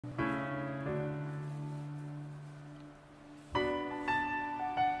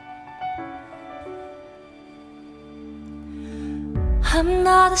I'm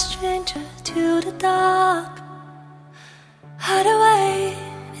not a stranger to the dark. Hide away,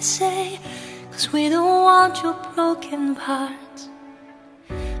 they say, 'cause we don't want your broken parts.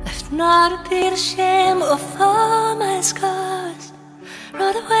 Left not to be the shame of all my scars.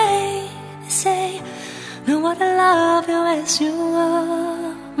 Run away, they say, no one to love you as you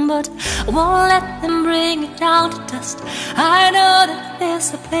are. But I won't let them bring it down to dust. I know that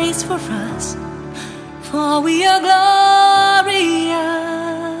there's a place for us, for we are glorious.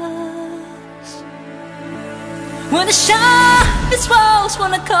 When the sharpest walls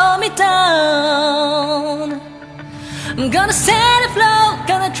wanna calm me down, I'm gonna set it flow,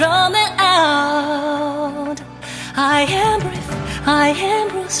 gonna drown it out. I am brave, I am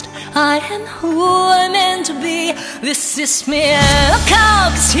bruised, I am who I'm meant to be. This is me, look out,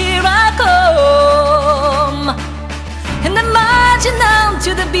 'cause here I come, and I'm marching down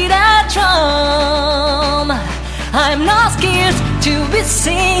to the beat I drum. I'm not scared to be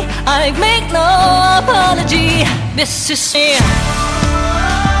seen, I make no apology. This is me.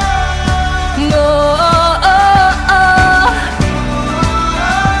 No.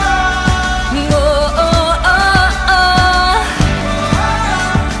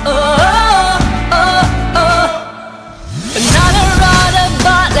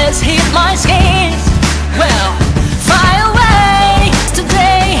 Hit my skates, well, fly away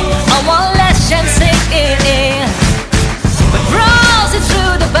today. I won't let chance sink in, but browsing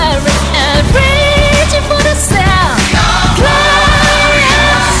through the barriers and reaching for the sound.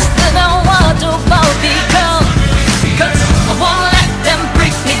 Glorious, and I want to become, 'cause I won't let them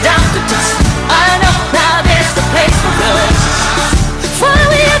break me down to dust. I know now there's the place for us, for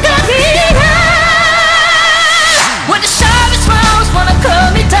we are gonna be there. When the sharpest rounds wanna cut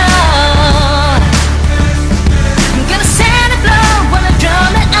me down,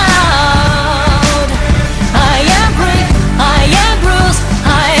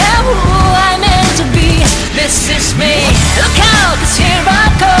 look out, 'cause here I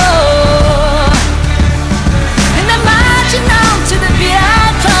go, and I'm marching on to the beat I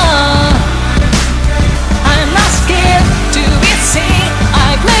drum. I'm not scared to be seen, I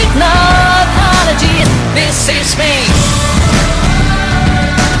make no apologies. This is me.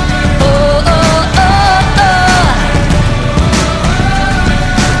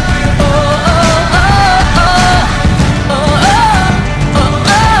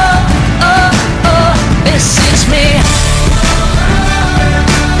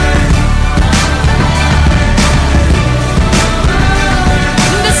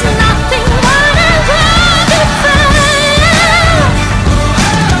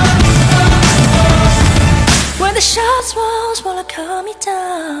 Calm me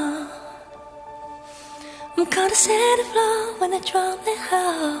down, I'm gonna set it flow when they drown me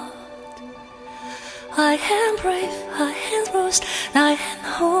out. I am brave, I am bruised, I am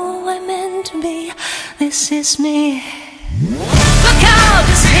who I'm meant to be. This is me. Look out,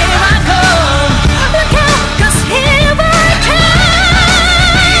 'cause here I go.